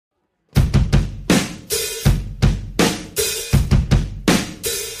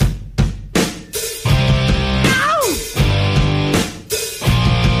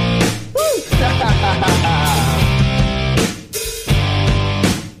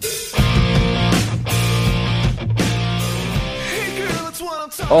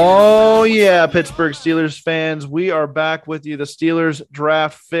Oh, yeah, Pittsburgh Steelers fans. We are back with you, the Steelers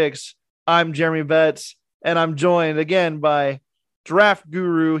Draft Fix. I'm Jeremy Betz, and I'm joined again by Draft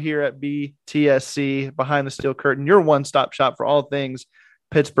Guru here at BTSC, Behind the Steel Curtain, your one-stop shop for all things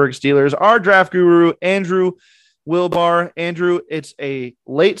Pittsburgh Steelers. Our Draft Guru, Andrew Wilbar. Andrew, it's a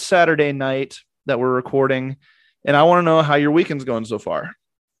late Saturday night that we're recording, and I want to know how your weekend's going so far.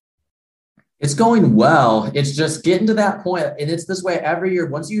 It's going well. It's just getting to that point, and it's this way every year.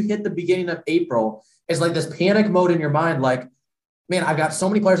 Once you hit the beginning of April, it's like this panic mode in your mind, like, man, I've got so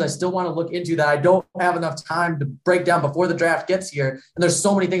many players I still want to look into that I don't have enough time to break down before the draft gets here. And there's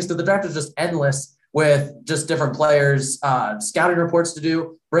so many things. So the draft is just endless with just different players, scouting reports to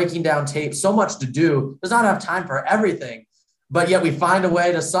do, breaking down tape, so much to do. There's not enough time for everything, but yet we find a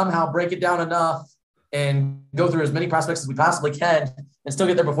way to somehow break it down enough and go through as many prospects as we possibly can and still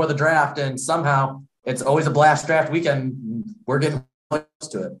get there before the draft. And somehow it's always a blast draft weekend. We're getting close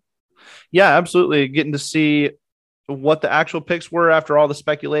to it. Yeah, absolutely. Getting to see what the actual picks were after all the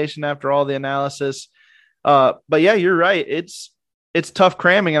speculation, after all the analysis. But yeah, you're right. It's tough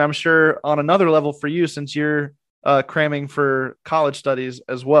cramming. And I'm sure on another level for you, since you're cramming for college studies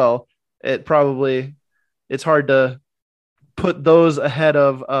as well, it's hard to put those ahead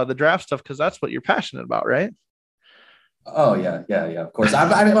of the draft stuff, because that's what you're passionate about, right? Oh yeah. Of course.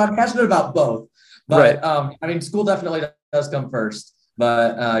 I'm passionate about both, but right. School definitely does come first,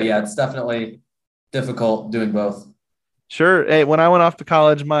 but yeah, it's definitely difficult doing both. Sure. Hey, when I went off to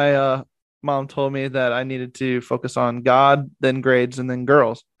college, my mom told me that I needed to focus on God, then grades, and then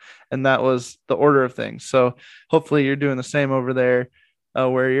girls, and that was the order of things. So hopefully you're doing the same over there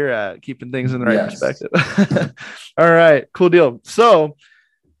where you're at, keeping things in the right perspective. All right, cool deal. So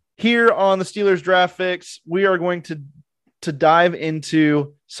here on the Steelers Draft Fix, we are going to dive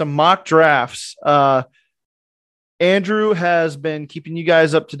into some mock drafts. Andrew has been keeping you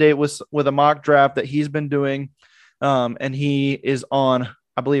guys up to date with a mock draft that he's been doing. And he is on,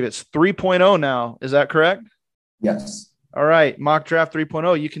 I believe it's 3.0 now. Is that correct? Yes. All right. Mock draft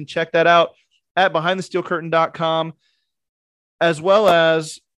 3.0. You can check that out at behindthesteelcurtain.com, as well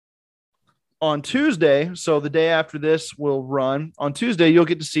as on Tuesday. So the day after this will run on Tuesday, you'll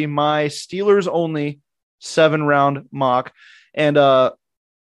get to see my Steelers only 7-round mock. And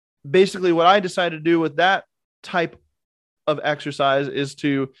basically what I decided to do with that type of exercise is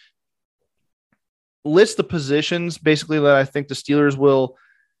to list the positions basically that I think the Steelers will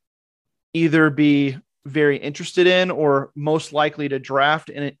either be very interested in or most likely to draft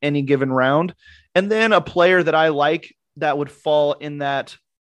in any given round. And then a player that I like that would fall in that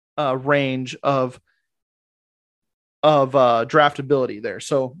range of draftability there.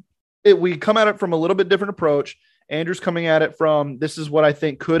 So we come at it from a little bit different approach. Andrew's coming at it from, this is what I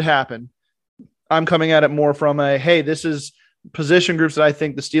think could happen. I'm coming at it more from hey, this is position groups that I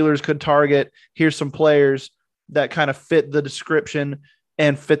think the Steelers could target. Here's some players that kind of fit the description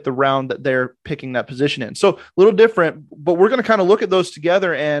and fit the round that they're picking that position in. So a little different, but we're going to kind of look at those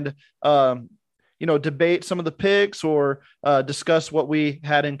together and, debate some of the picks or discuss what we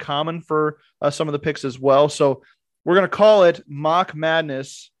had in common for some of the picks as well. So we're going to call it Mock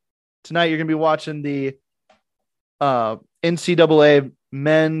Madness. Tonight, you're going to be watching the NCAA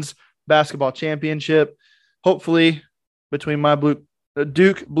Men's Basketball Championship. Hopefully, between my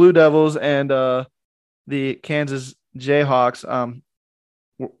Duke Blue Devils and the Kansas Jayhawks.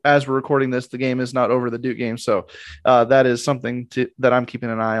 As we're recording this, the game is not over, the Duke game. So that is something that I'm keeping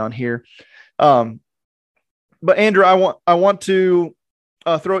an eye on here. But Andrew, I want to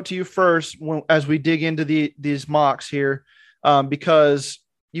throw it to you first as we dig into these mocks here, because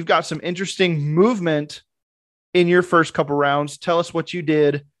you've got some interesting movement in your first couple rounds. Tell us what you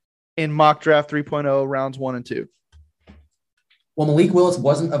did in mock draft 3.0 rounds 1 and 2. Well, Malik Willis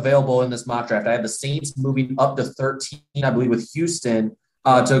wasn't available in this mock draft. I had the Saints moving up to 13, I believe, with Houston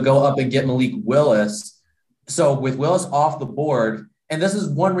to go up and get Malik Willis. So with Willis off the board, and this is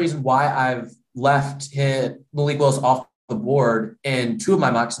one reason why I've left Malik Willis off the board in 2 of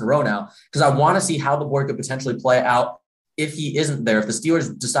my mocks in a row now, because I want to see how the board could potentially play out if he isn't there. If the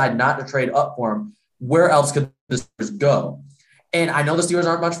Steelers decide not to trade up for him, where else could the Steelers go? And I know the Steelers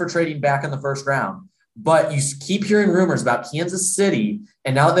aren't much for trading back in the first round, but you keep hearing rumors about Kansas City,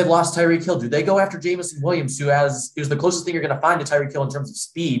 and now that they've lost Tyreek Hill, do they go after Jameson Williams, who's the closest thing you're going to find to Tyreek Hill in terms of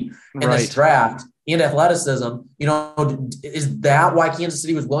speed in this draft and athleticism? Is that why Kansas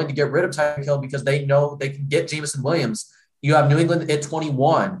City was willing to get rid of Tyreek Hill, because they know they can get Jameson Williams? You have New England at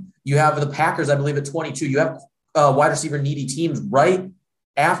 21. You have the Packers, I believe, at 22. You have wide receiver needy teams right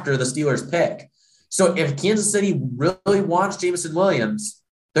after the Steelers pick. So if Kansas City really wants Jameson Williams,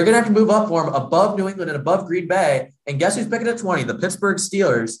 They're going to have to move up for him above New England and above Green Bay. And guess who's picking at 20? The Pittsburgh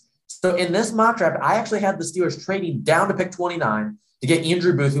Steelers. So in this mock draft, I actually had the Steelers trading down to pick 29 to get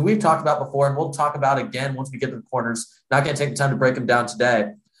Andrew Booth, who we've talked about before, and we'll talk about again once we get to the corners. Not going to take the time to break them down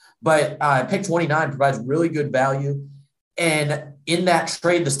today. But pick 29 provides really good value. And in that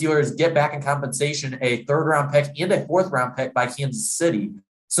trade, the Steelers get back in compensation a third-round pick and a fourth-round pick by Kansas City.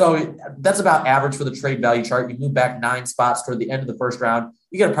 So that's about average for the trade value chart. You move back 9 spots toward the end of the first round.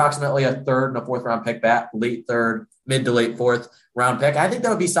 You get approximately a third and a fourth-round pick back, late third, mid to late fourth-round pick. I think that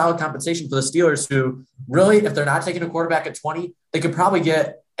would be solid compensation for the Steelers, who really, if they're not taking a quarterback at 20, they could probably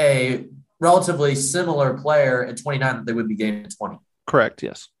get a relatively similar player at 29 that they would be getting at 20. Correct,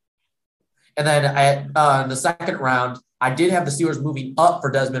 yes. And then in the second round, I did have the Steelers moving up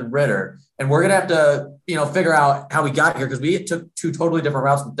for Desmond Ridder. And we're going to have to, figure out how we got here because we took 2 totally different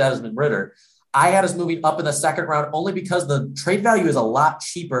routes with Desmond Ridder. I had us moving up in the second round only because the trade value is a lot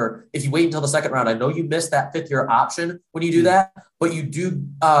cheaper if you wait until the second round. I know you missed that 5th-year option when you do that, but you do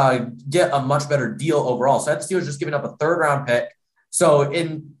get a much better deal overall. So that Steelers just giving up a third-round pick. So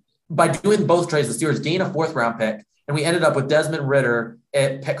by doing both trades, the Steelers gain a 4th-round pick, and we ended up with Desmond Ridder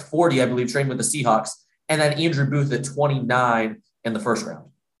at pick 40, I believe, trading with the Seahawks, and then Andrew Booth at 29 in the first round.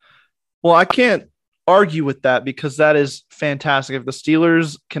 Well, I can't argue with that because that is fantastic. If the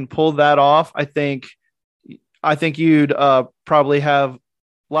Steelers can pull that off, I think you'd probably have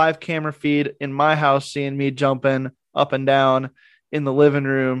live camera feed in my house seeing me jumping up and down in the living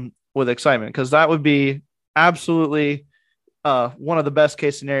room with excitement, because that would be absolutely one of the best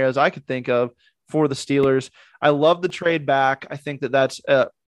case scenarios I could think of for the Steelers. I love the trade back. I think that's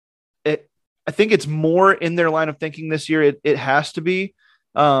I think it's more in their line of thinking this year. It has to be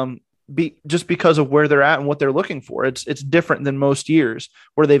just because of where they're at and what they're looking for. It's different than most years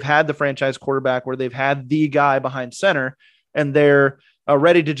where they've had the franchise quarterback, where they've had the guy behind center, and they're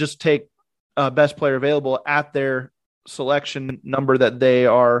ready to just take best player available at their selection number that they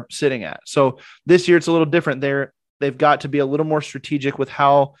are sitting at. So this year it's a little different. They've got to be a little more strategic with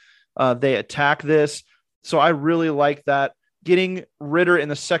how they attack this. So I really like that. Getting Ridder in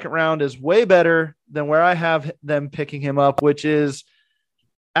the second round is way better than where I have them picking him up, which is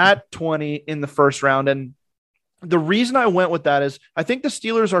at 20 in the first round. And the reason I went with that is I think the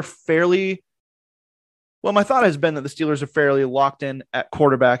Steelers are my thought has been that the Steelers are fairly locked in at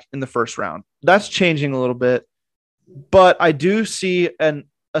quarterback in the first round. That's changing a little bit, but I do see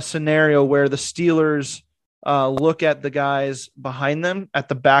a scenario where the Steelers look at the guys behind them at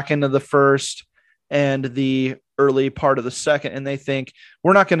the back end of the first and the early part of the second, and they think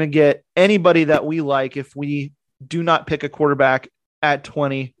we're not going to get anybody that we like if we do not pick a quarterback at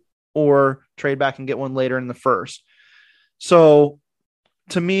 20 or trade back and get one later in the first. So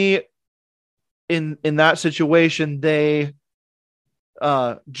to me, in that situation, they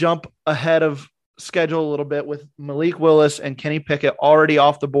jump ahead of schedule a little bit with Malik Willis and Kenny Pickett already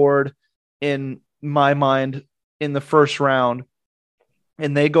off the board in my mind in the first round.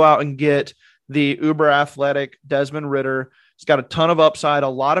 And they go out and get the uber athletic Desmond Ridder. He's got a ton of upside, a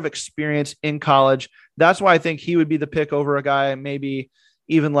lot of experience in college. That's why I think he would be the pick over a guy maybe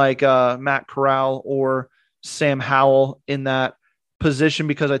even like Matt Corral or Sam Howell in that position,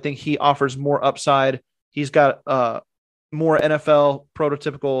 because I think he offers more upside. He's got more NFL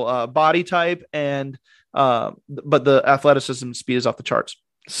prototypical body type, and but the athleticism speed is off the charts.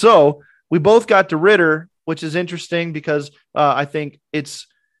 So we both got to Ridder, which is interesting because I think it's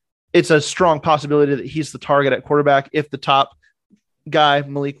a strong possibility that he's the target at quarterback if the top guy,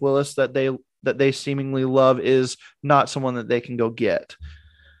 Malik Willis, that they seemingly love is not someone that they can go get.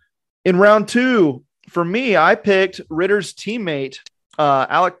 In round 2, for me, I picked Ridder's teammate,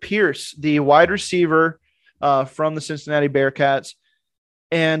 Alec Pierce, the wide receiver from the Cincinnati Bearcats.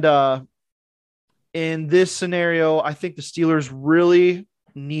 And in this scenario, I think the Steelers really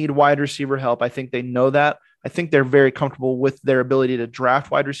need wide receiver help. I think they know that. I think they're very comfortable with their ability to draft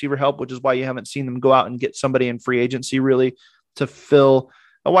wide receiver help, which is why you haven't seen them go out and get somebody in free agency really to fill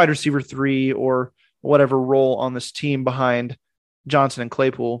a wide receiver 3 or whatever role on this team behind Johnson and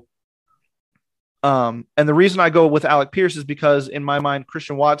Claypool. And the reason I go with Alec Pierce is because in my mind,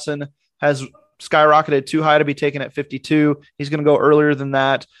 Christian Watson has skyrocketed too high to be taken at 52. He's going to go earlier than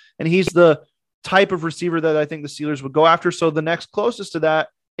that. And he's the type of receiver that I think the Steelers would go after. So the next closest to that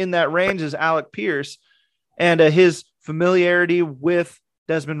in that range is Alec Pierce. And his familiarity with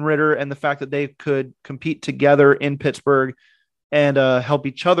Desmond Ridder and the fact that they could compete together in Pittsburgh and help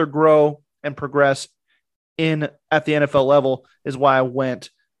each other grow and progress at the NFL level is why I went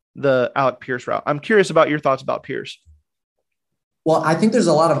the Alec Pierce route. I'm curious about your thoughts about Pierce. Well, I think there's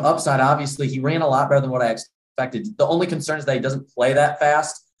a lot of upside. Obviously, he ran a lot better than what I expected. The only concern is that he doesn't play that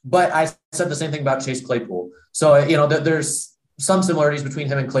fast. But I said the same thing about Chase Claypool. So, there's some similarities between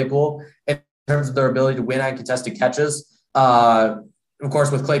him and Claypool in terms of their ability to win on contested catches. Of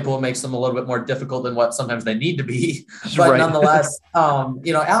course, with Claypool, it makes them a little bit more difficult than what sometimes they need to be. But nonetheless,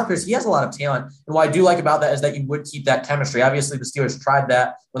 Alec Pierce, he has a lot of talent. And what I do like about that is that you would keep that chemistry. Obviously, the Steelers tried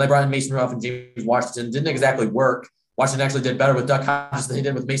that when they brought in Mason Rudolph and James Washington. It didn't exactly work. Washington actually did better with Duck Hodges than he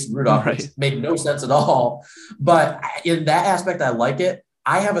did with Mason Rudolph, which made no sense at all. But in that aspect, I like it.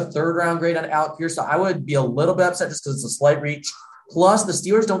 I have a 3rd round grade on Alec Pierce, so I would be a little bit upset just because it's a slight reach. Plus, the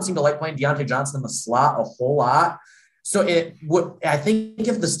Steelers don't seem to like playing Deontay Johnson in the slot a whole lot. So I think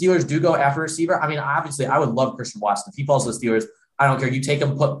if the Steelers do go after receiver, I mean, obviously I would love Christian Watson. If he falls to the Steelers, I don't care. You take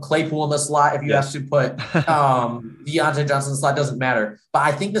him, put Claypool in the slot. If you have to put Deontay Johnson in the slot, doesn't matter. But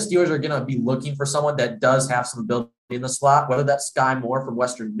I think the Steelers are going to be looking for someone that does have some ability in the slot, whether that's Sky Moore from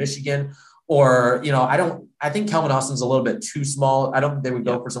Western Michigan or, I think Kelvin Austin's a little bit too small. I don't think they would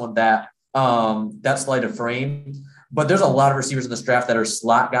go for someone that slight of frame. But there's a lot of receivers in this draft that are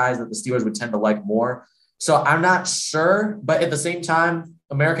slot guys that the Steelers would tend to like more. So I'm not sure, but at the same time,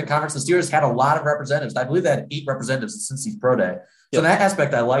 American Conference, the Steelers had a lot of representatives. I believe they had 8 representatives since Cincy's pro day. So in that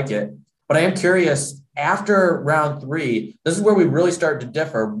aspect, I like it. But I am curious, after round 3, this is where we really start to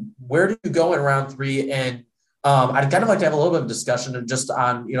differ. Where do you go in round 3? And I'd kind of like to have a little bit of discussion just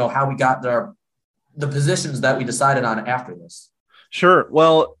on, how we got the positions that we decided on after this. Sure.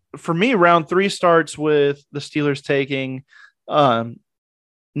 Well, for me, round 3 starts with the Steelers taking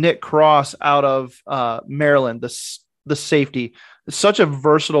Nick Cross out of Maryland, the safety. It's such a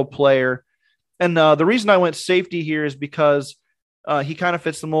versatile player. And the reason I went safety here is because he kind of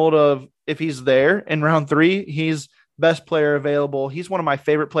fits the mold of if he's there in round 3, he's best player available. He's one of my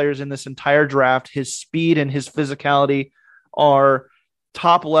favorite players in this entire draft. His speed and his physicality are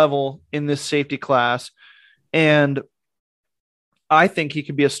top level in this safety class. And I think he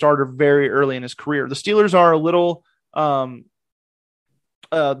could be a starter very early in his career. The Steelers are a little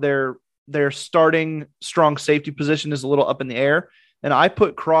their starting strong safety position is a little up in the air. And I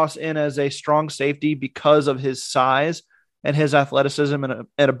put Cross in as a strong safety because of his size and his athleticism and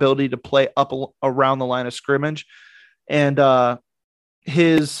ability to play up around the line of scrimmage. And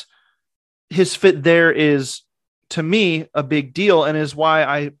his fit there is, to me, a big deal, and is why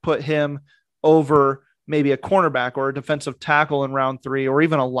I put him over maybe a cornerback or a defensive tackle in round 3, or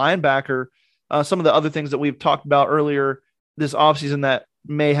even a linebacker. Some of the other things that we've talked about earlier this offseason that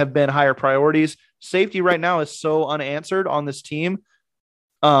may have been higher priorities. Safety right now is so unanswered on this team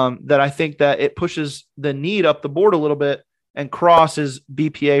that I think that it pushes the need up the board a little bit, and Cross is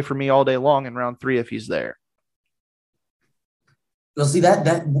BPA for me all day long in round 3 if he's there. You'll see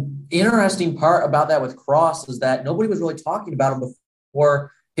that interesting part about that with Cross is that nobody was really talking about him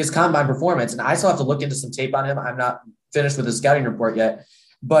before his combine performance. And I still have to look into some tape on him. I'm not finished with his scouting report yet,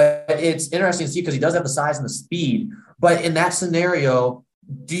 but it's interesting to see because he does have the size and the speed. But in that scenario,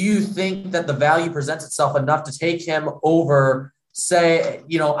 do you think that the value presents itself enough to take him over, say,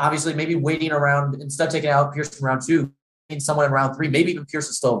 obviously maybe waiting around instead of taking out Pierce in round 2, someone in round 3, maybe even Pierce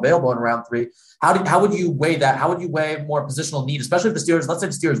is still available in round 3. How would you weigh that? How would you weigh more positional need, especially if the Steelers, let's say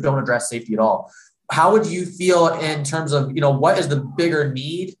the Steelers don't address safety at all? How would you feel in terms of, what is the bigger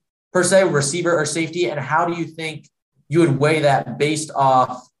need per se, receiver or safety? And how do you think you would weigh that based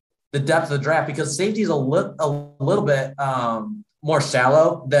off the depth of the draft? Because safety is a little bit more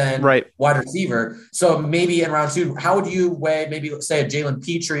shallow than wide receiver. So maybe in round 2, how would you weigh maybe, let's say, a Jalen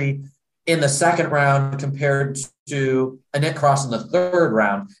Petrie in the 2nd round compared to a Nick Cross in the 3rd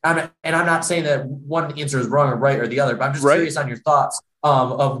round? I'm not saying that one answer is wrong or right or the other, but I'm just curious on your thoughts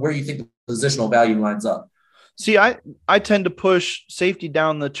of where you think the positional value lines up. See, I tend to push safety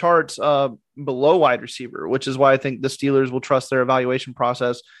down the charts below wide receiver, which is why I think the Steelers will trust their evaluation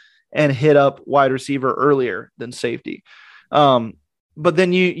process and hit up wide receiver earlier than safety. But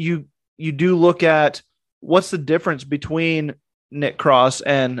then you do look at what's the difference between Nick Cross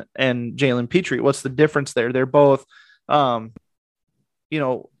and Jalen Petrie. What's the difference there? They're both, guys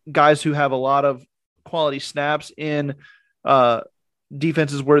who have a lot of quality snaps in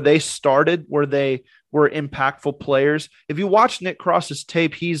defenses where they started, where they were impactful players. If you watch Nick Cross's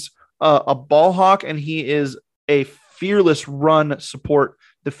tape, he's a ball hawk and he is a fearless run support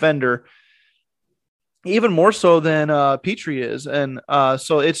defender, even more so than Petrie is. And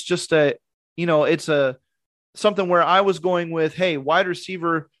so it's just something where I was going with, hey, wide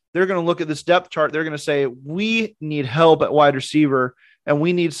receiver, they're going to look at this depth chart. They're going to say, we need help at wide receiver and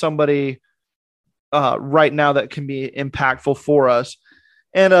we need somebody right now that can be impactful for us.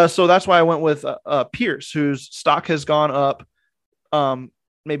 And so that's why I went with Pierce, whose stock has gone up.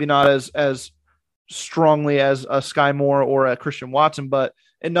 Maybe not as strongly as a Sky Moore or a Christian Watson, but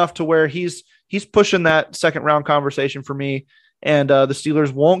enough to where he's pushing that second round conversation for me. And the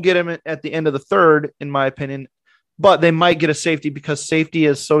Steelers won't get him at the end of the third, in my opinion, but they might get a safety because safety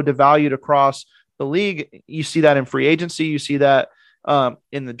is so devalued across the league. You see that in free agency. You see that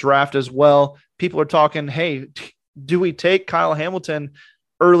in the draft as well. People are talking, hey, do we take Kyle Hamilton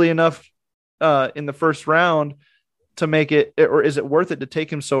early enough in the first round to make it, or is it worth it to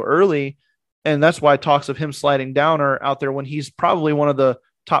take him so early? And that's why talks of him sliding down are out there when he's probably one of the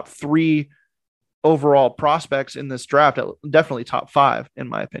top 3 overall prospects in this draft, definitely top 5, in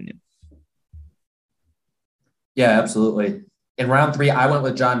my opinion. Yeah, absolutely. In round 3, I went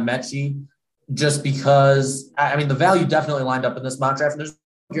with John Mechie just because, I mean, the value definitely lined up in this mock draft. And there's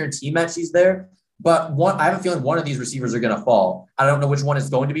no guarantee Mechie's there, but I have a feeling one of these receivers are going to fall. I don't know which one it's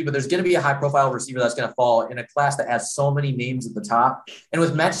going to be, but there's going to be a high-profile receiver that's going to fall in a class that has so many names at the top. And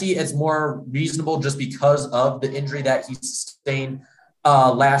with Mechie, it's more reasonable just because of the injury that he sustained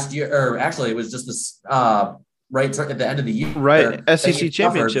last year, or actually it was just this right at the end of the year. Right, SEC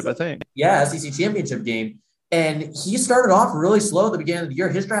championship, I think. Yeah, SEC championship game. And he started off really slow at the beginning of the year.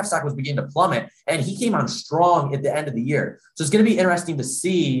 His draft stock was beginning to plummet, and he came on strong at the end of the year. So it's going to be interesting to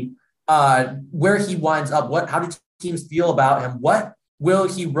see where he winds up. How do teams feel about him? What will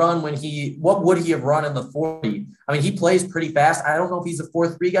he run what would he have run in the 40? I mean, he plays pretty fast. I don't know if he's a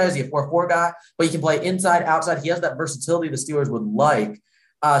 4-3 guy. Is he a 4-4 guy? But he can play inside, outside. He has that versatility the Steelers would like.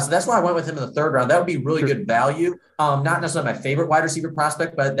 So that's why I went with him in the third round. That would be really good value. Not necessarily my favorite wide receiver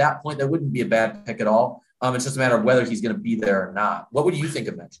prospect, but at that point, that wouldn't be a bad pick at all. It's just a matter of whether he's going to be there or not. What would you think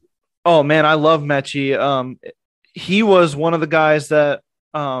of Mechie? Oh, man, I love Mechie. He was one of the guys that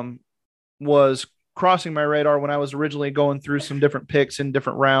was crossing my radar when I was originally going through some different picks in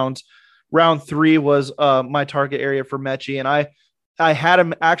different rounds. Round 3 was my target area for Mechie, and I had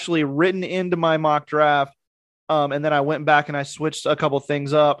him actually written into my mock draft, and then I went back and I switched a couple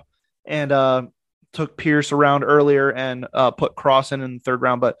things up and took Pierce around earlier and put Cross in the third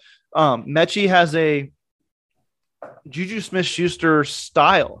round. But Mechie has a Juju Smith-Schuster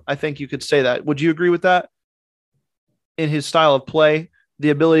style. I think you could say that. Would you agree with that? In his style of play, the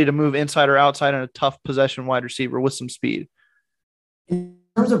ability to move inside or outside on a tough possession wide receiver with some speed. In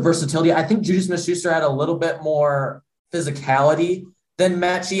terms of versatility, I think Juju Smith-Schuster had a little bit more physicality than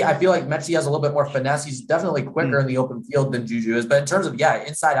Mechie. I feel like Mechie has a little bit more finesse. He's definitely quicker in the open field than Juju is. But in terms of,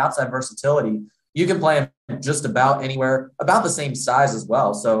 inside, outside versatility, you can play him just about anywhere, about the same size as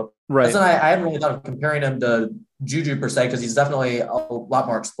well. So right. I hadn't really thought of comparing him to Juju per se, because he's definitely a lot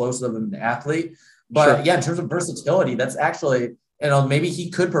more explosive of an athlete. But sure. in terms of versatility, that's actually, maybe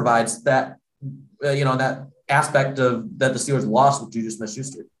he could provide that, that aspect of that the Steelers lost with Juju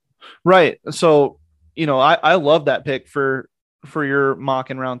Smith-Schuster. Right. So, I love that pick for your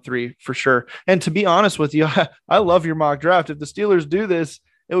mock in round 3 for sure. And to be honest with you, I love your mock draft. If the Steelers do this,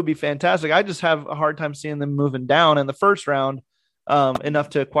 it would be fantastic. I just have a hard time seeing them moving down in the first round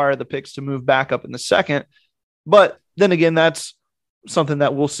enough to acquire the picks to move back up in the second. But then again, that's something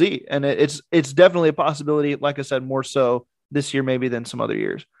that we'll see. And it's definitely a possibility, like I said, more so this year maybe than some other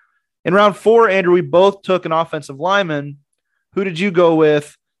years. In round 4, Andrew, we both took an offensive lineman. Who did you go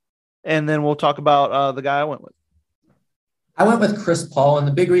with? And then we'll talk about the guy I went with. I went with Chris Paul, and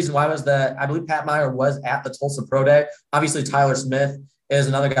the big reason why was that I believe Pat Meyer was at the Tulsa Pro Day. Obviously, Tyler Smith is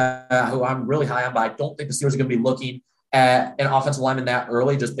another guy who I'm really high on, but I don't think the Steelers are going to be looking at an offensive lineman that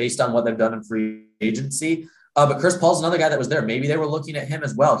early just based on what they've done in free agency. But Chris Paul's another guy that was there. Maybe they were looking at him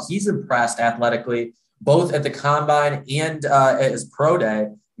as well. He's impressed athletically, both at the combine and at his pro day.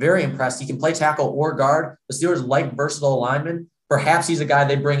 Very impressed. He can play tackle or guard. The Steelers like versatile linemen. Perhaps he's a guy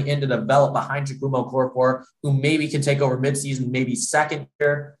they bring in to develop behind Chukwuma Okorafor, who maybe can take over midseason, maybe second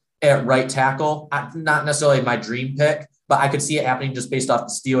year at right tackle. Not necessarily my dream pick, but I could see it happening just based off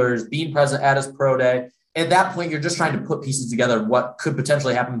the Steelers being present at his pro day. At that point, you're just trying to put pieces together what could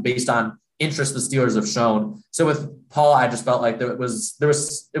potentially happen based on interest the Steelers have shown. So with Paul, I just felt like it was a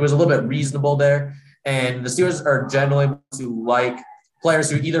little bit reasonable there. And the Steelers are generally to like players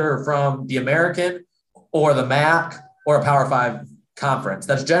who either are from the American or the MAC or a Power 5 conference.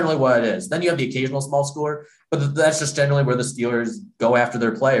 That's generally what it is. Then you have the occasional small schooler, but that's just generally where the Steelers go after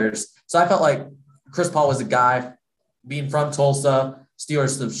their players. So I felt like Chris Paul was a guy being from Tulsa.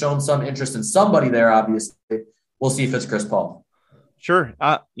 Steelers have shown some interest in somebody there, obviously. We'll see if it's Chris Paul. Sure.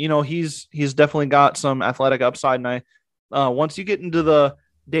 He's definitely got some athletic upside. And once you get into the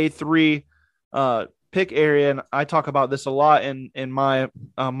day 3 pick area, and I talk about this a lot in my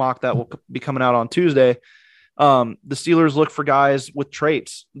mock that will be coming out on Tuesday, the Steelers look for guys with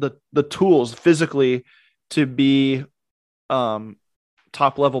traits, the tools physically to be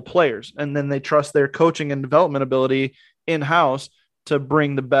top level players. And then they trust their coaching and development ability in-house to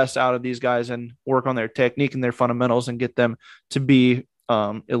bring the best out of these guys and work on their technique and their fundamentals and get them to be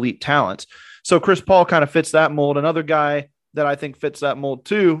elite talents. So Chris Paul kind of fits that mold. Another guy that I think fits that mold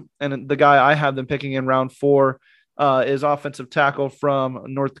too, and the guy I have them picking in round 4 is offensive tackle from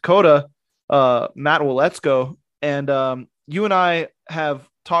North Dakota, Matt Waletzko. And you and I have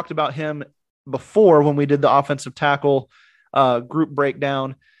talked about him before when we did the offensive tackle group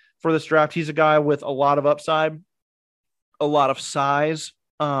breakdown for this draft. He's a guy with a lot of upside, a lot of size,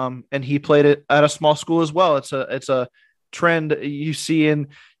 and he played it at a small school as well. It's a trend you see in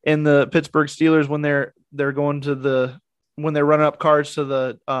the Pittsburgh Steelers when they're going to when they're running up cards to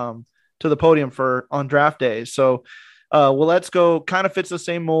the podium on draft days. So Waletzko kind of fits the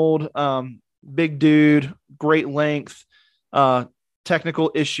same mold. Big dude, great length,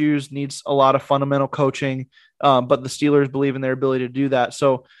 technical issues, needs a lot of fundamental coaching, but the Steelers believe in their ability to do that.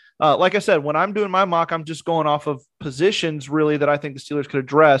 So like I said, when I'm doing my mock, I'm just going off of positions really that I think the Steelers could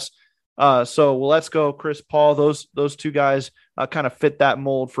address. So let's go Chris Paul. Those two guys kind of fit that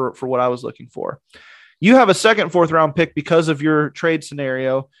mold for what I was looking for. You have a second, 4th round pick because of your trade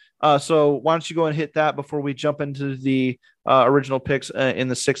scenario. So why don't you go and hit that before we jump into the original picks in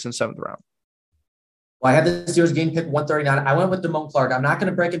the 6th and 7th round? Well, I had the Steelers game pick 139. I went with Damone Clark. I'm not going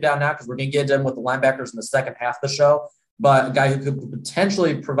to break it down now because we're going to get done with the linebackers in the second half of the show. But a guy who could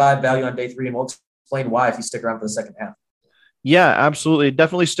potentially provide value on day 3, and we'll explain why if you stick around for the second half. Yeah, absolutely.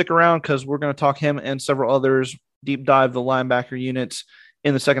 Definitely stick around because we're going to talk him and several others, deep dive the linebacker units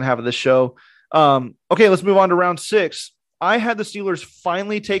in the second half of the show. Okay, let's move on to round 6. I had the Steelers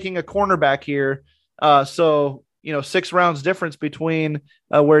finally taking a cornerback here. So 6 rounds difference between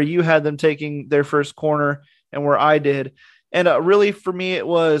where you had them taking their first corner and where I did. And really for me, it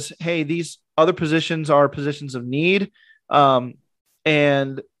was, hey, these other positions are positions of need.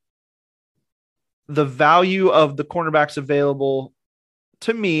 And the value of the cornerbacks available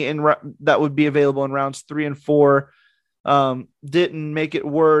to me that would be available in rounds 3 and 4 didn't make it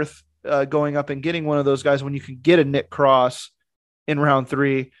worth going up and getting one of those guys when you can get a Nick Cross in round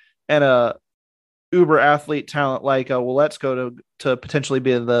 3 and a uber athlete talent like Waletzko to potentially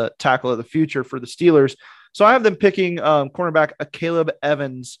be the tackle of the future for the Steelers. So I have them picking cornerback Caleb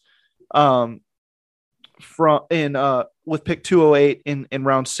Evans with pick 208 in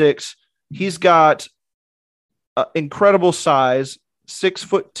round 6. He's got incredible size,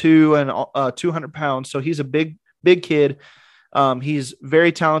 6'2" and 200 pounds. So he's a big kid. He's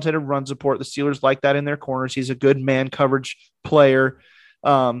very talented in run support. The Steelers like that in their corners. He's a good man coverage player,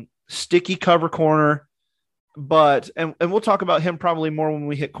 sticky cover corner. But we'll talk about him probably more when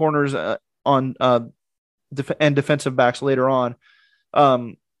we hit corners on defensive backs later on.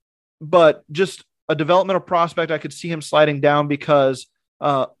 But just a developmental prospect, I could see him sliding down because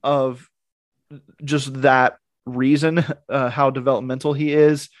of just that reason, how developmental he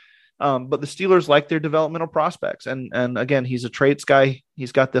is. But the Steelers like their developmental prospects. And again, he's a traits guy.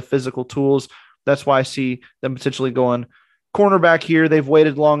 He's got the physical tools. That's why I see them potentially going cornerback here. They've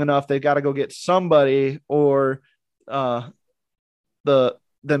waited long enough. They've got to go get somebody, or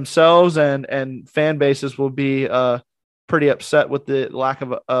themselves and fan bases will be pretty upset with the lack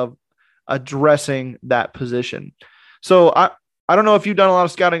of addressing that position. So I don't know if you've done a lot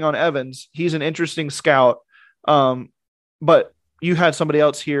of scouting on Evans. He's an interesting scout. But you had somebody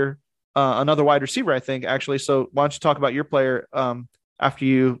else here, another wide receiver, I think, actually. So why don't you talk about your player after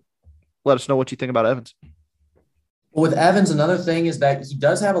you let us know what you think about Evans? Well, with Evans, another thing is that he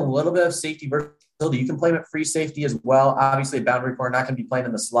does have a little bit of safety versatility. You can play him at free safety as well. Obviously, a boundary corner, not going to be playing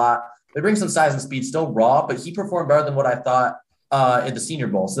in the slot. They bring some size and speed, still raw, but he performed better than what I thought at the Senior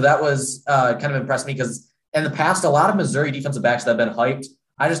Bowl. So that was kind of impressed me because in the past, a lot of Missouri defensive backs that have been hyped,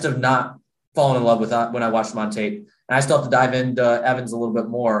 I just have not fallen in love with that when I watched him on tape. And I still have to dive into Evans a little bit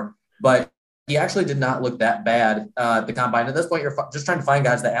more, but he actually did not look that bad at the combine. At this point, you're just trying to find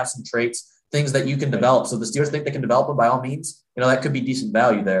guys that have some traits, things that you can develop. So the Steelers think they can develop them by all means. That could be decent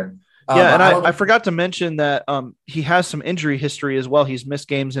value there. Yeah, and I forgot to mention that he has some injury history as well. He's missed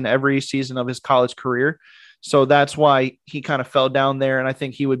games in every season of his college career. So that's why he kind of fell down there, and I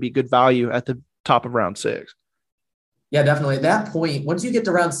think he would be good value at the top of round 6. Yeah, definitely. At that point, once you get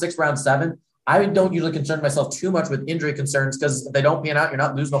to round 6, round 7, I don't usually concern myself too much with injury concerns because if they don't pan out, you're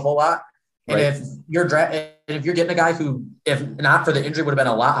not losing a whole lot. And right. if you're getting a guy who, if not for the injury, would have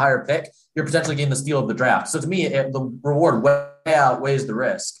been a lot higher pick, you're potentially getting the steal of the draft. So to me, the reward way outweighs the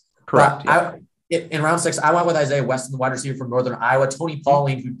risk. Correct. Yeah. In round 6, I went with Isaiah Weston, the wide receiver from Northern Iowa, Tony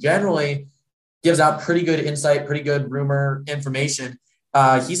Pauline, who generally gives out pretty good insight, pretty good rumor information.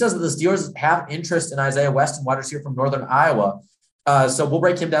 He says that the Steelers have interest in Isaiah Weston, wide receiver from Northern Iowa. So we'll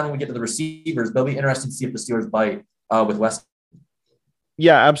break him down when we get to the receivers, but it'll be interesting to see if the Steelers bite with West.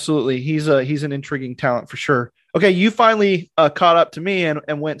 Yeah, absolutely. He's an intriguing talent for sure. Okay, you finally caught up to me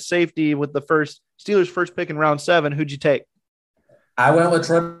and went safety with the Steelers' first pick in round 7. Who'd you take? I went with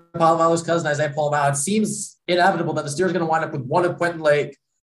Troy Polamalu's cousin, Isaiah Polamalu. It seems inevitable that the Steelers are going to wind up with one of Quentin Lake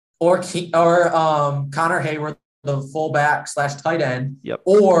or Connor Hayward, the fullback / tight end,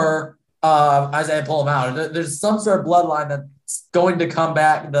 or Isaiah Polamalu. There's some sort of bloodline that's going to come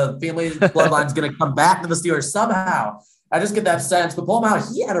back. The family bloodline is going to come back to the Steelers somehow. I just get that sense. But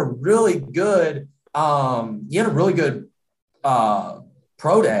Polamalu, he had a really good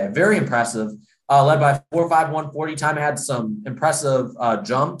pro day, very impressive. Led by 4.5, 140 time. Had some impressive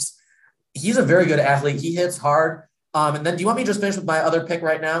jumps. He's a very good athlete. He hits hard. And then do you want me to just finish with my other pick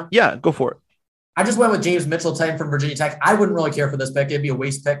right now? Yeah, go for it. I just went with James Mitchell, tight end from Virginia Tech. I wouldn't really care for this pick. It'd be a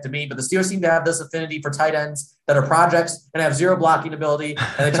waste pick to me. But the Steelers seem to have this affinity for tight ends that are projects and have zero blocking ability,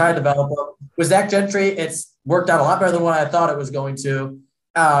 and they try to develop them. With Zach Gentry, it's worked out a lot better than what I thought it was going to.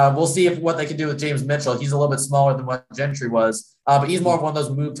 We'll see what they can do with James Mitchell. He's a little bit smaller than what Gentry was, but he's more of one of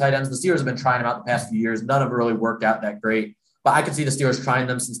those move tight ends. The Steelers have been trying him out the past few years. None of it really worked out that great, but I could see the Steelers trying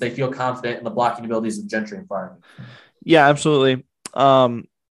them since they feel confident in the blocking abilities of Gentry and Farmer. Yeah, absolutely.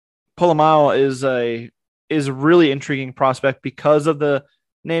 Polamalu is a really intriguing prospect because of the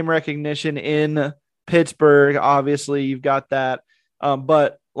name recognition in Pittsburgh. Obviously, you've got that,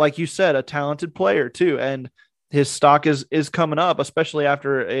 but like you said, a talented player too, and his stock is coming up, especially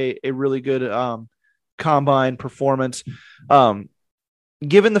after a really good combine performance.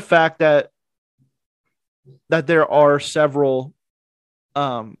 Given the fact that there are several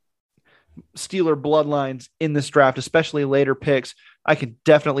Steeler bloodlines in this draft, especially later picks, I could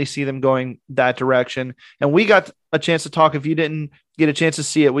definitely see them going that direction. And we got a chance to talk, if you didn't get a chance to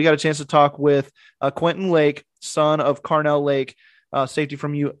see it, we got a chance to talk with Quentin Lake, son of Carnell Lake, safety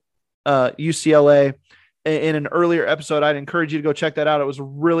from UCLA. In an earlier episode. I'd encourage you to go check that out. It was a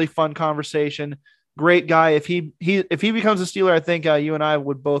really fun conversation. Great guy. If he becomes a Steeler, I think you and I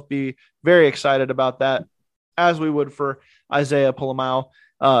would both be very excited about that, as we would for Isaiah Polamalu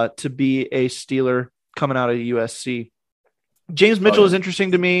to be a Steeler coming out of USC. James Mitchell is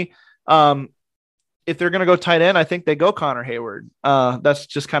interesting to me. If they're going to go tight end, I think they go Connor Hayward. That's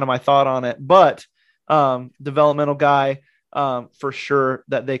just kind of my thought on it. But developmental guy. For sure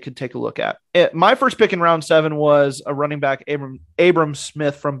that they could take a look at. My first pick in round 7 was a running back, Abram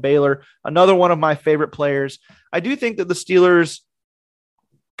Smith from Baylor, another one of my favorite players. I do think that the Steelers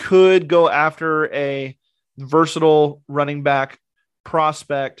could go after a versatile running back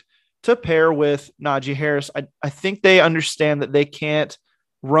prospect to pair with Najee Harris. I think they understand that they can't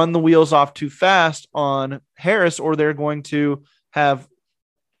run the wheels off too fast on Harris, or they're going to have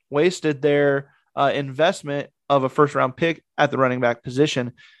wasted their investment of a first-round pick at the running back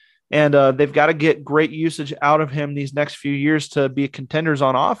position. And they've got to get great usage out of him these next few years to be contenders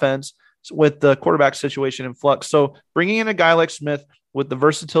on offense with the quarterback situation in flux. So bringing in a guy like Smith with the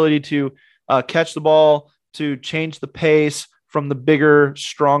versatility to catch the ball, to change the pace from the bigger,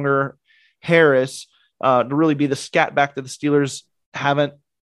 stronger Harris, to really be the scat back that the Steelers haven't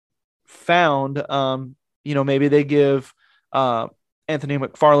found. Maybe they give Anthony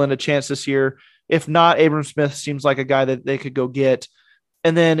McFarland a chance this year. If not, Abram Smith seems like a guy that they could go get.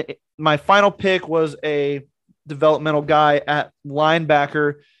 And then my final pick was a developmental guy at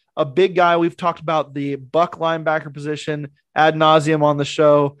linebacker, a big guy. We've talked about the Buck linebacker position ad nauseum on the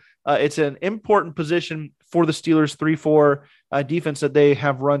show. It's an important position for the Steelers 3-4 defense that they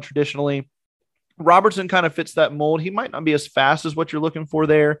have run traditionally. Robertson kind of fits that mold. He might not be as fast as what you're looking for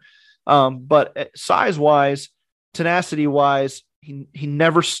there, but size-wise, tenacity-wise, he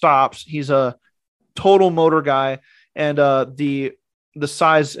never stops. He's a total motor guy, and the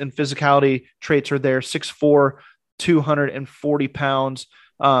size and physicality traits are there. 6'4", 240 pounds.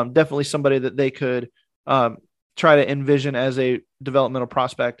 Definitely somebody that they could try to envision as a developmental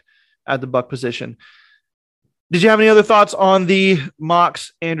prospect at the Buck position. Did you have any other thoughts on the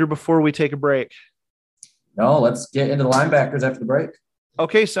mocks, Andrew, before we take a break? No, let's get into the linebackers after the break.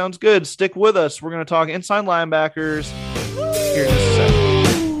 Okay, sounds good. Stick with us. We're going to talk inside linebackers here in just a second.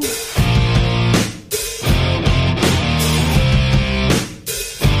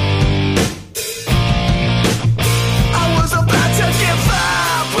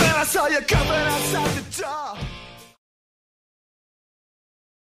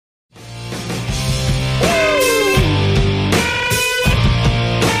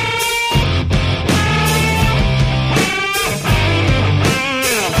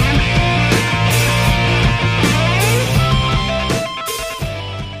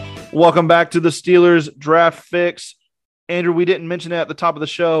 Welcome back to the Steelers Draft Fix. Andrew, we didn't mention it at the top of the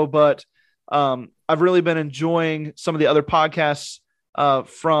show, but I've really been enjoying some of the other podcasts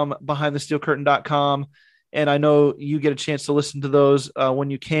from behindthesteelcurtain.com. And I know you get a chance to listen to those when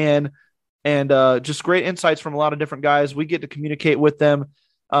you can. And just great insights from a lot of different guys. We get to communicate with them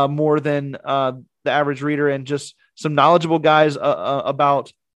more than the average reader, and just some knowledgeable guys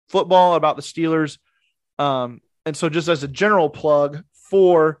about football, about the Steelers. And so just as a general plug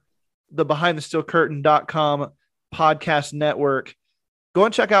for the behindthesteelcurtain.com podcast network, go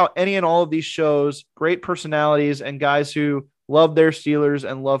and check out any and all of these shows. Great personalities and guys who love their Steelers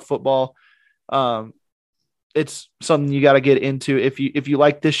and love football. It's something you got to get into if you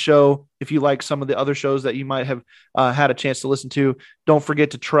like this show. If you like some of the other shows that you might have had a chance to listen to, don't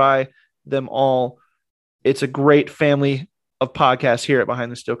forget to try them all. It's a great family of podcasts here at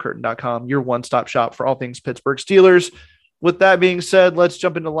behindthesteelcurtain.com, your one-stop shop for all things Pittsburgh Steelers. With that being said, let's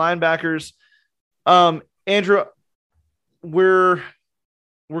jump into linebackers. Andrew, we're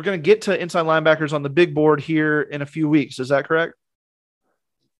going to get to inside linebackers on the big board here in a few weeks. Is that correct?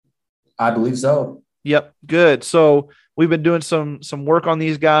 I believe so. Yep. Good. So we've been doing some work on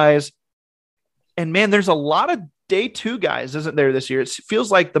these guys, and man, there's a lot of day 2 guys, isn't there, this year? It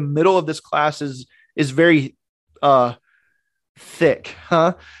feels like the middle of this class is very thick,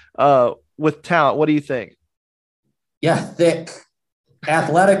 with talent. What do you think? Yeah, thick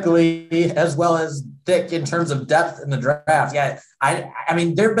athletically as well as thick in terms of depth in the draft. Yeah, I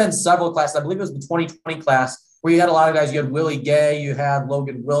mean, there have been several classes. I believe it was the 2020 class where you had a lot of guys. You had Willie Gay, you had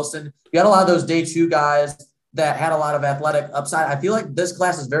Logan Wilson. You had a lot of those day 2 guys that had a lot of athletic upside. I feel like this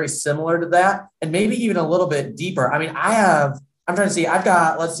class is very similar to that, and maybe even a little bit deeper. I mean, I'm trying to see, I've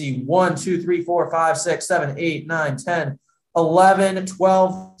got, let's see, 1, 2, 3, 4, 5, 6, 7, 8, 9, 10, 11,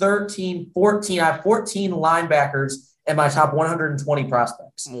 12, 13, 14. I have 14 linebackers in my top 120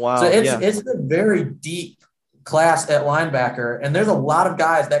 prospects. Wow. So it's a very deep class at linebacker, and there's a lot of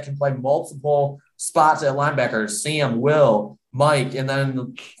guys that can play multiple spots at linebacker. Sam, Will, Mike, and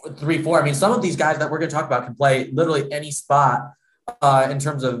then 3, 4. I mean, some of these guys that we're going to talk about can play literally any spot in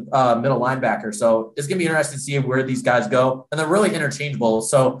terms of middle linebacker. So it's going to be interesting to see where these guys go, and they're really interchangeable.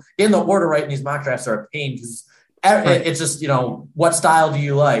 So getting the order right in these mock drafts are a pain because it's just, what style do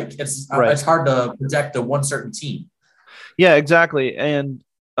you like? It's hard to project to one certain team. Yeah, exactly. And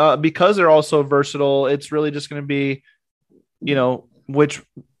because they're all so versatile, it's really just going to be, which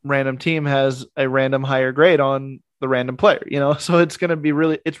random team has a random higher grade on the random player, so it's going to be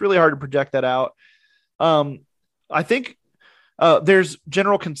it's really hard to project that out. I think there's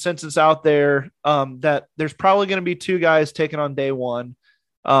general consensus out there that there's probably going to be 2 guys taken on day 1.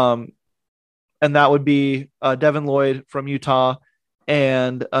 And that would be Devin Lloyd from Utah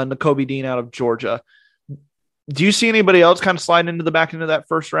and Nakobe Dean out of Georgia. Do you see anybody else kind of sliding into the back end of that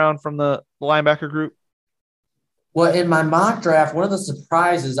first round from the linebacker group? Well, in my mock draft, one of the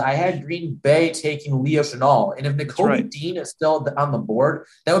surprises, I had Green Bay taking Leo Chenal. And if Nakobe Dean is still on the board,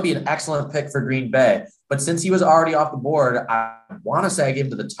 that would be an excellent pick for Green Bay. But since he was already off the board, I want to say I gave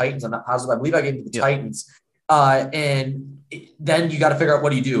him to the Titans. I'm not positive. I believe I gave him to the Titans. And then you got to figure out,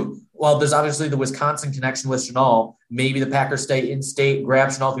 what do you do? Well, there's obviously the Wisconsin connection with Chenal. Maybe the Packers stay in state, grab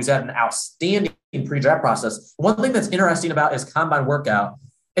Chenal, who's had an outstanding pre-draft process. One thing that's interesting about his combine workout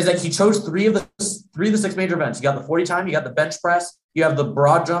is that he chose three of the 6 major events. You got the 40 time, you got the bench press, you have the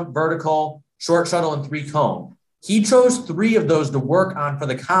broad jump, vertical, short shuttle, and 3 cone. He chose 3 of those to work on for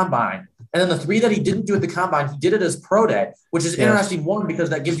the combine. And then the 3 that he didn't do at the combine, he did it as pro day, which is interesting. 1, because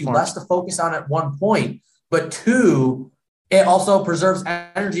that gives you less to focus on at one point, but 2, it also preserves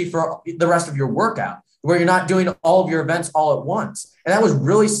energy for the rest of your workout, where you're not doing all of your events all at once. And that was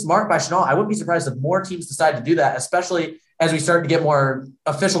really smart by Chenal. I wouldn't be surprised if more teams decide to do that, especially as we start to get more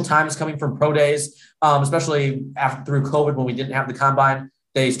official times coming from pro days, especially through COVID when we didn't have the combine.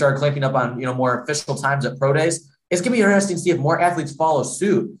 They started clamping up on more official times at pro days. It's going to be interesting to see if more athletes follow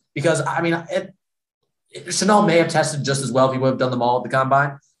suit, because, I mean, Chenal may have tested just as well if he would have done them all at the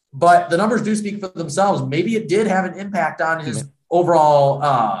combine. But the numbers do speak for themselves. Maybe it did have an impact on his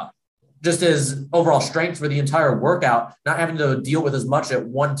overall his overall strength for the entire workout, not having to deal with as much at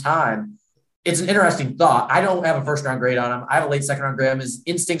one time. It's an interesting thought. I don't have a first-round grade on him. I have a late second-round grade on him. His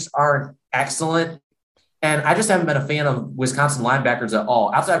instincts aren't excellent, and I just haven't been a fan of Wisconsin linebackers at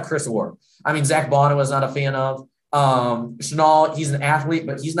all, outside of Chris Orr. I mean, Zach Bonner was not a fan of. Chenal, he's an athlete,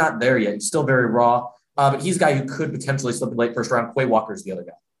 but he's not there yet. He's still very raw, but he's a guy who could potentially slip in late first round. Quay Walker's the other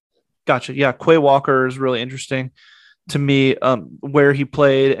guy. Gotcha. Yeah, Quay Walker is really interesting to me, where he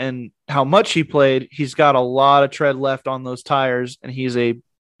played and how much he played. He's got a lot of tread left on those tires, and he's a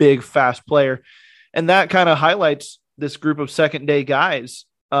big, fast player. And that kind of highlights this group of second-day guys.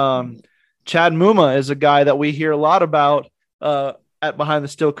 Chad Muma is a guy that we hear a lot about at Behind the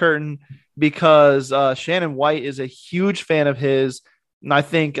Steel Curtain because Shannon White is a huge fan of his. And I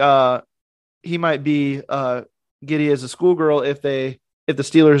think he might be giddy as a schoolgirl if the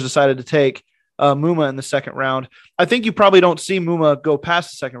Steelers decided to take Muma in the second round. I think you probably don't see Muma go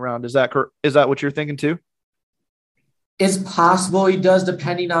past the second round. Is that what you're thinking too? It's possible he does,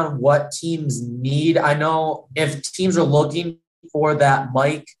 depending on what teams need. I know if teams are looking for that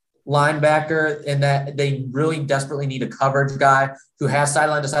Mike linebacker and that they really desperately need a coverage guy who has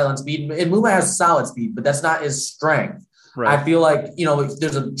sideline to sideline speed, and Muma has solid speed, but that's not his strength. Right. I feel like,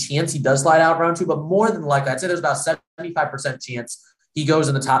 there's a chance he does slide out round 2, but more than likely, I'd say there's about 75% chance he goes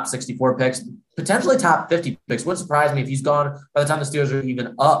in the top 64 picks, potentially top 50 picks. Wouldn't surprise me if he's gone by the time the Steelers are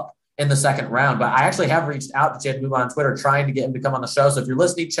even up in the second round. But I actually have reached out to Chad Muma on Twitter trying to get him to come on the show. So if you're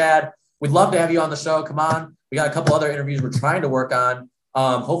listening, Chad, we'd love to have you on the show. Come on. We got a couple other interviews we're trying to work on.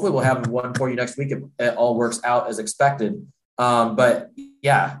 Hopefully we'll have one for you next week if it all works out as expected. But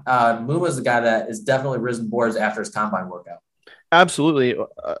yeah, Muma is the guy that is definitely risen boards after his combine workout. Absolutely.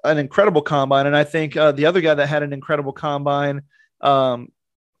 An incredible combine. And I think the other guy that had an incredible combine,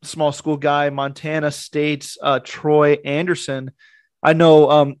 small school guy, Montana State's Troy Anderson. I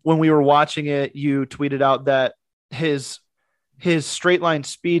know when we were watching it, you tweeted out that his straight line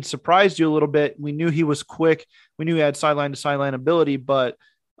speed surprised you a little bit. We knew he was quick. We knew he had sideline to sideline ability, but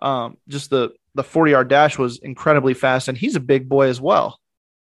just the 40-yard dash was incredibly fast, and he's a big boy as well.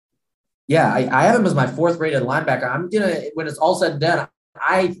 Yeah, I have him as my 4th rated linebacker. When it's all said and done,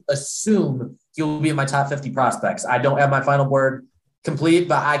 I assume he'll be in my top 50 prospects. I don't have my final word complete,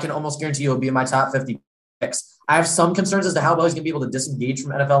 but I can almost guarantee he'll be in my top 50 picks. I have some concerns as to how well he's going to be able to disengage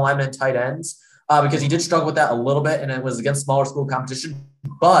from NFL linemen and tight ends because he did struggle with that a little bit, and it was against smaller school competition.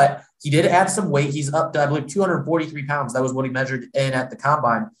 But he did add some weight. He's up to, I believe, 243 pounds. That was what he measured in at the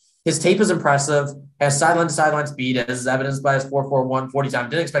combine. His tape is impressive, has sideline to sideline speed, as evidenced by his 4.41 40 time.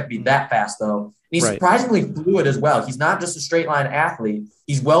 Didn't expect to be that fast, though. And he's surprisingly fluid as well. He's not just a straight line athlete.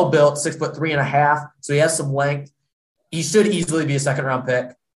 He's well built, 6'3.5", so he has some length. He should easily be a second round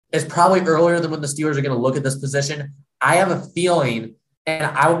pick. It's probably earlier than when the Steelers are going to look at this position. I have a feeling, and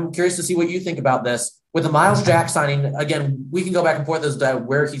I'm curious to see what you think about this. With the Miles Jack signing, again, we can go back and forth as to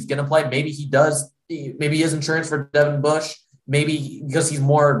where he's going to play. Maybe he is insurance for Devin Bush. Maybe because he's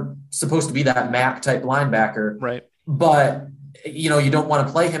more supposed to be that Mac type linebacker. Right. But, you don't want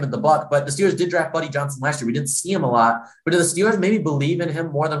to play him in the buck. But the Steelers did draft Buddy Johnson last year. We didn't see him a lot. But do the Steelers maybe believe in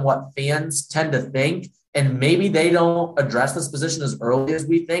him more than what fans tend to think? And maybe they don't address this position as early as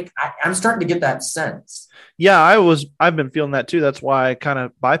we think. I'm starting to get that sense. Yeah, I've been feeling that too. That's why I kind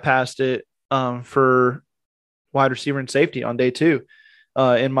of bypassed it for wide receiver and safety on day 2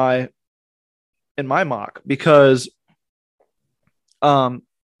 in my mock, because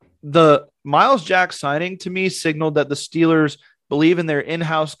the Miles Jack signing to me signaled that the Steelers believe in their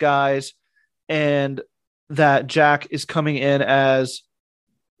in-house guys and that Jack is coming in as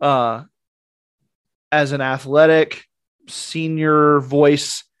an athletic senior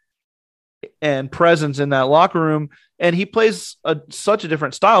voice and presence in that locker room. And he plays such a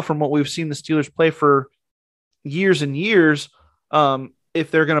different style from what we've seen the Steelers play for years and years. If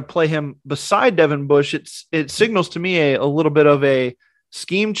they're going to play him beside Devin Bush, it signals to me a little bit of a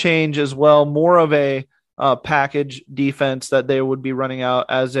scheme change as well, more of a package defense that they would be running out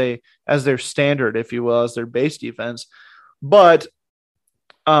as their standard, if you will, as their base defense. But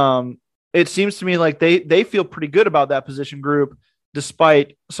it seems to me like they feel pretty good about that position group,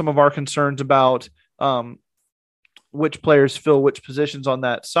 despite some of our concerns about which players fill which positions on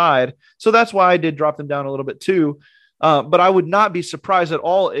that side. So that's why I did drop them down a little bit too. But I would not be surprised at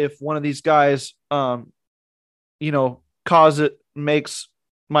all if one of these guys, makes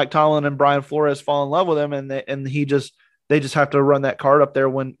Mike Tomlin and Brian Flores fall in love with him, and they just have to run that card up there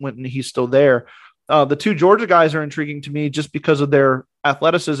when he's still there. The 2 Georgia guys are intriguing to me just because of their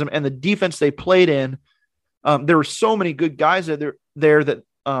athleticism and the defense they played in. There were so many good guys there that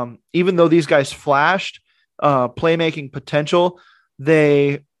even though these guys flashed playmaking potential,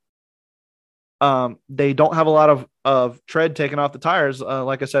 they don't have a lot of tread taken off the tires.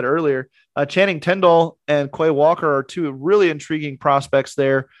 Like I said earlier, Channing Tindall and Quay Walker are 2 really intriguing prospects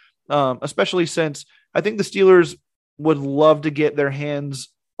there, especially since I think the Steelers would love to get their hands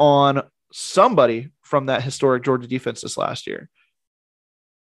on somebody from that historic Georgia defense this last year.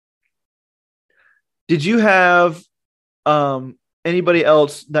 Did you have anybody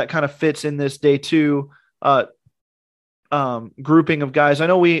else that kind of fits in this day 2 grouping of guys? I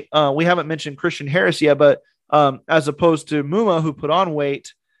know we haven't mentioned Christian Harris yet, but as opposed to Muma, who put on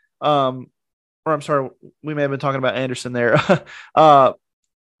weight, or I'm sorry, we may have been talking about Anderson there.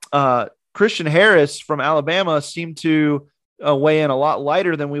 Christian Harris from Alabama seemed to weigh in a lot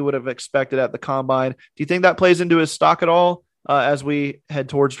lighter than we would have expected at the combine. Do you think that plays into his stock at all as we head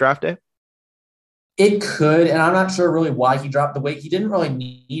towards draft day? It could, and I'm not sure really why he dropped the weight. He didn't really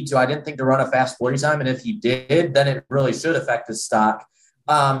need to. I didn't think to run a fast 40 time, and if he did, then it really should affect his stock.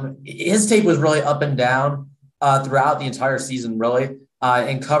 His tape was really up and down throughout the entire season, really,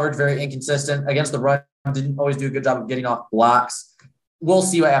 and coverage very inconsistent. Against the run, didn't always do a good job of getting off blocks. We'll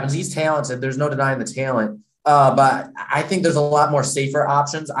see what happens. He's talented. There's no denying the talent. But I think there's a lot more safer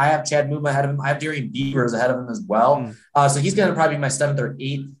options. I have Chad Muma ahead of him. I have Darian Beavers ahead of him as well. So he's going to probably be my 7th or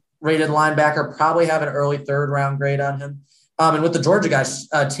 8th rated linebacker, probably have an early 3rd round grade on him. And with the Georgia guys,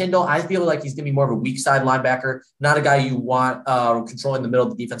 Tyndall, I feel like he's going to be more of a weak side linebacker, not a guy you want controlling the middle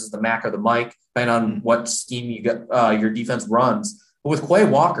of the defense as the Mac or the Mike, depending on what scheme you get, your defense runs. But with Quay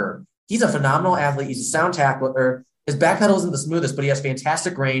Walker, he's a phenomenal athlete. He's a sound tackler. His back pedal isn't the smoothest, but he has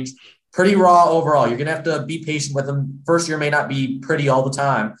fantastic range. Pretty raw overall. You're going to have to be patient with him. First year may not be pretty all the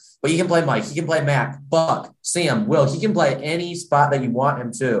time, but he can play Mike. He can play Mac, Buck, Sam, Will. He can play any spot that you want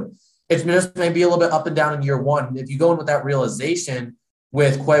him to. It's just maybe a little bit up and down in year one. If you go in with that realization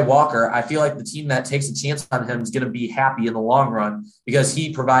with Quay Walker, I feel like the team that takes a chance on him is going to be happy in the long run because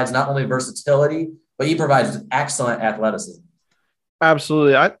he provides not only versatility, but he provides excellent athleticism.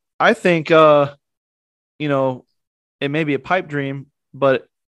 Absolutely. I think, it may be a pipe dream, but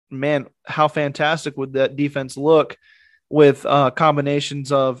man, how fantastic would that defense look with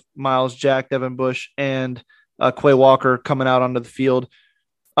combinations of Miles Jack, Devin Bush, and Quay Walker coming out onto the field.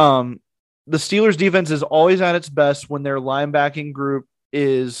 The Steelers defense is always at its best when their linebacking group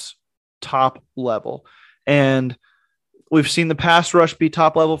is top level. And we've seen the pass rush be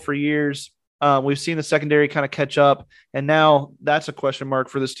top level for years. We've seen the secondary kind of catch up, and now that's a question mark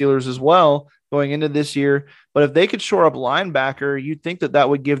for the Steelers as well going into this year. But if they could shore up linebacker, you'd think that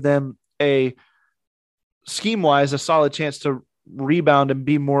would give them a scheme-wise a solid chance to rebound and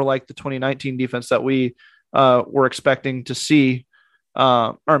be more like the 2019 defense that we were expecting to see.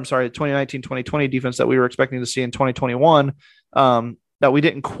 2019-2020 defense that we were expecting to see in 2021 that we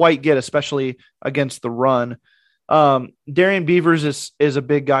didn't quite get, especially against the run. Darian Beavers is a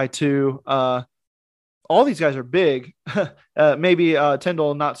big guy too. All these guys are big. Maybe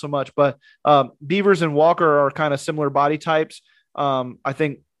Tyndall not so much, but Beavers and Walker are kind of similar body types. I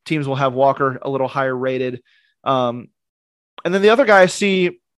think teams will have Walker a little higher rated. And then the other guy I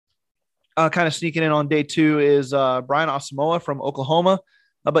see kind of sneaking in on day 2 is Brian Asamoah from Oklahoma.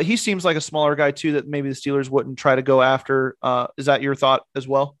 But he seems like a smaller guy too that maybe the Steelers wouldn't try to go after. Is that your thought as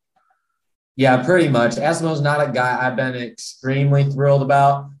well? Yeah, pretty much. Asamoah's not a guy I've been extremely thrilled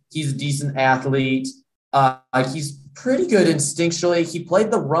about. He's a decent athlete. He's pretty good instinctually. He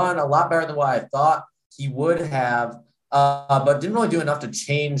played the run a lot better than what I thought he would have, but didn't really do enough to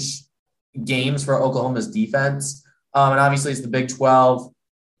change games for Oklahoma's defense. And obviously it's the Big 12.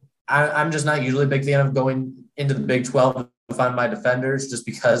 I'm just not usually a big fan of going into the Big 12 to find my defenders just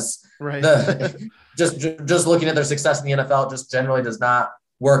because just looking at their success in the NFL just generally does not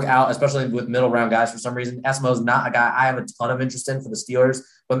work out, especially with middle round guys for some reason. Asamoah is not a guy I have a ton of interest in for the Steelers,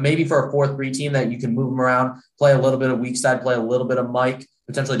 but maybe for a 4-3 team that you can move him around, play a little bit of weak side, play a little bit of Mike,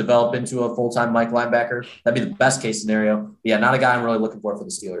 potentially develop into a full-time Mike linebacker. That'd be the best case scenario. But yeah, not a guy I'm really looking for the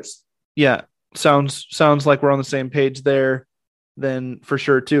Steelers. Yeah, sounds like we're on the same page there then for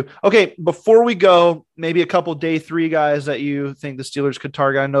sure too. Okay, before we go, maybe a couple day 3 guys that you think the Steelers could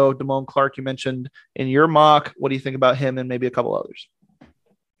target. I know Damone Clark you mentioned in your mock. What do you think about him and maybe a couple others?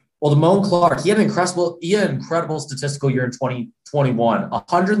 Well, Damone Clark, he had an incredible statistical year in 2021.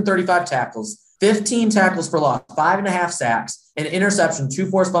 135 tackles, 15 tackles for loss, 5.5 sacks, an interception,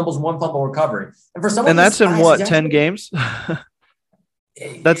 2 forced fumbles, 1 fumble recovery. And for someone, and that's in what, 10 games?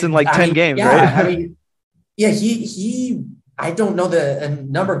 That's in like 10 games, right? He I don't know the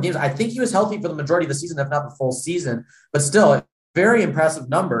number of games. I think he was healthy for the majority of the season, if not the full season, but still very impressive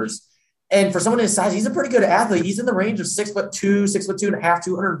numbers. And for someone his size, he's a pretty good athlete. He's in the range of 6'2", 6'2.5",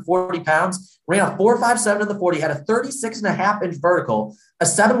 240 pounds, ran a 4.57 in the 40, had a 36.5-inch vertical, a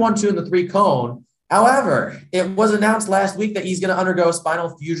 7.12 in the 3 cone. However, it was announced last week that he's going to undergo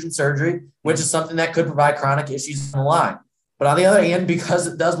spinal fusion surgery, which is something that could provide chronic issues on the line. But on the other hand, because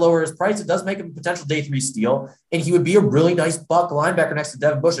it does lower his price, it does make him a potential day 3 steal. And he would be a really nice buck linebacker next to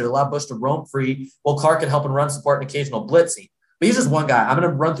Devin Bush. It would allow Bush to roam free while Clark can help and run support and occasional blitzing. But he's just one guy. I'm going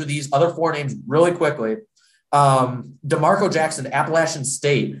to run through these other 4 names really quickly. DeMarco Jackson, Appalachian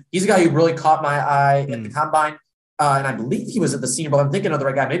State. He's a guy who really caught my eye at the combine. And I believe he was at the Senior Bowl. I'm thinking of the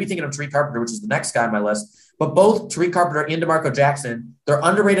right guy. Maybe thinking of Tariq Carpenter, which is the next guy on my list. But both Tariq Carpenter and DeMarco Jackson, they're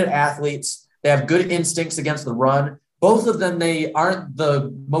underrated athletes. They have good instincts against the run. Both of them, they aren't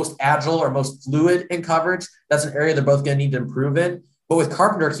the most agile or most fluid in coverage. That's an area they're both going to need to improve in. But with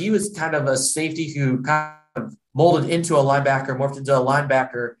Carpenter, he was kind of a safety who kind of molded into a linebacker, morphed into a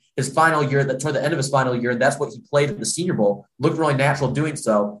linebacker his final year, toward the end of his final year. And that's what he played at the Senior Bowl. Looked really natural doing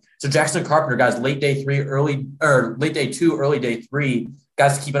so. So Jackson Carpenter, guys, late day 2, early day 3,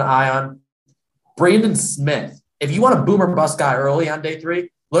 guys to keep an eye on. Brandon Smith. If you want a boomer bust guy early on day 3,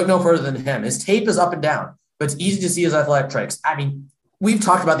 look no further than him. His tape is up and down, but it's easy to see his athletic traits. I mean, we've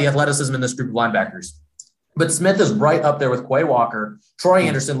talked about the athleticism in this group of linebackers, but Smith is right up there with Quay Walker, Troy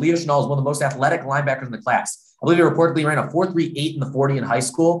Anderson. Leo Chenal is one of the most athletic linebackers in the class. I believe he reportedly ran a 4.38 in the 40 in high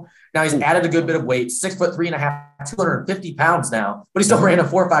school. Now he's added a good bit of weight, 6'3.5", 250 pounds now, but he still ran a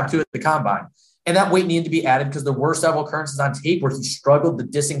 4.52 at the combine. And that weight needed to be added because there were several occurrences on tape where he struggled to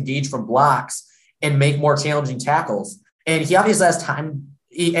disengage from blocks and make more challenging tackles. And he obviously has time.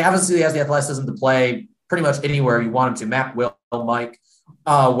 He obviously has the athleticism to play pretty much anywhere you want him to. Mac, Will, Mike,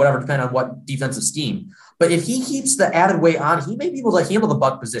 whatever, depending on what defensive scheme. But if he keeps the added weight on, he may be able to handle the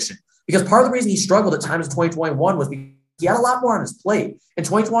buck position. Because part of the reason he struggled at times in 2021 was because he had a lot more on his plate. In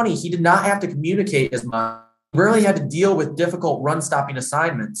 2020, he did not have to communicate as much. He rarely had to deal with difficult run-stopping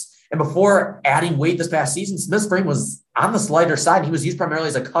assignments. And before adding weight this past season, Smith's frame was on the slighter side. He was used primarily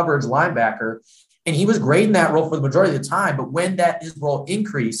as a coverage linebacker. And he was great in that role for the majority of the time. But when his role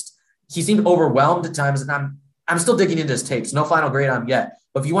increased, he seemed overwhelmed at times. And I'm still digging into his tapes. No final grade on him yet.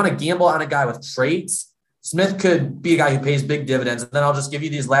 But if you want to gamble on a guy with traits, Smith could be a guy who pays big dividends. And then I'll just give you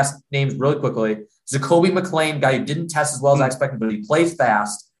these last names really quickly. Jacoby McLean, guy who didn't test as well as I expected, but he plays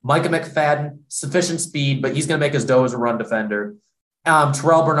fast. Micah McFadden, sufficient speed, but he's going to make his dough as a run defender.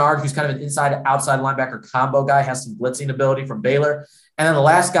 Terrell Bernard, who's kind of an inside-outside linebacker combo guy, has some blitzing ability from Baylor. And then the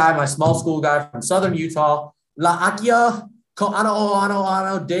last guy, my small school guy from Southern Utah, Laakia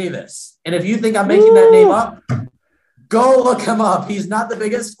Ko'ano Davis. And if you think I'm making that name up, go look him up. He's not the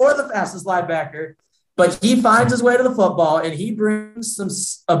biggest or the fastest linebacker, but he finds his way to the football, and he brings some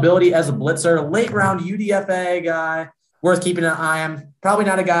ability as a blitzer. Late-round UDFA guy, worth keeping an eye on. Probably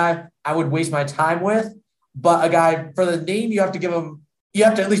not a guy I would waste my time with, but a guy for the name you have to give him, you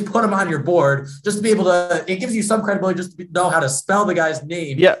have to at least put him on your board just to be able to, it gives you some credibility just to know how to spell the guy's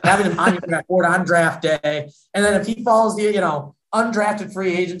name. Yeah. Having him on your board on draft day. And then if he falls, undrafted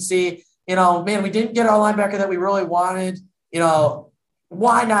free agency, man, we didn't get our linebacker that we really wanted,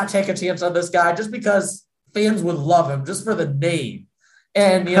 why not take a chance on this guy just because fans would love him just for the name?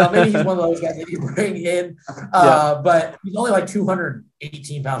 And, maybe he's one of those guys that you bring in, but he's only like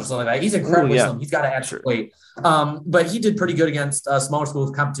 218 pounds or something like that. He's incredibly slim. He's got to add weight. But he did pretty good against smaller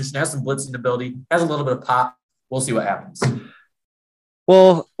schools competition, has some blitzing ability, has a little bit of pop. We'll see what happens.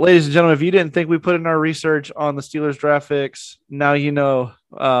 Well, ladies and gentlemen, if you didn't think we put in our research on the Steelers draft picks, now you know.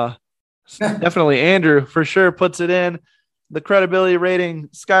 Definitely Andrew for sure puts it in. The credibility rating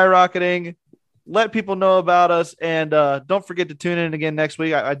skyrocketing. Let people know about us, and don't forget to tune in again next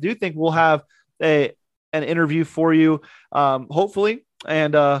week. I do think we'll have an interview for you, hopefully,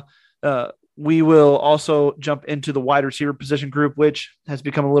 and we will also jump into the wide receiver position group, which has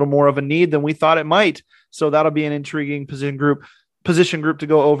become a little more of a need than we thought it might. So that'll be an intriguing position group to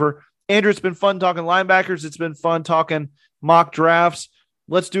go over. Andrew, it's been fun talking linebackers. It's been fun talking mock drafts.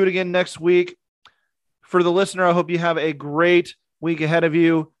 Let's do it again next week. For the listener, I hope you have a great week ahead of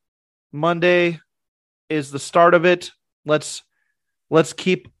you. Monday is the start of it. Let's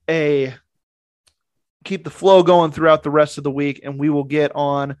keep the flow going throughout the rest of the week, and we will get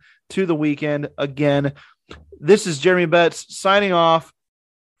on to the weekend again. This is Jeremy Betz signing off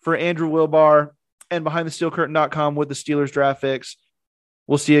for Andrew Wilbar and BehindTheSteelCurtain.com with the Steelers Draft Fix.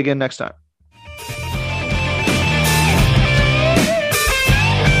 We'll see you again next time.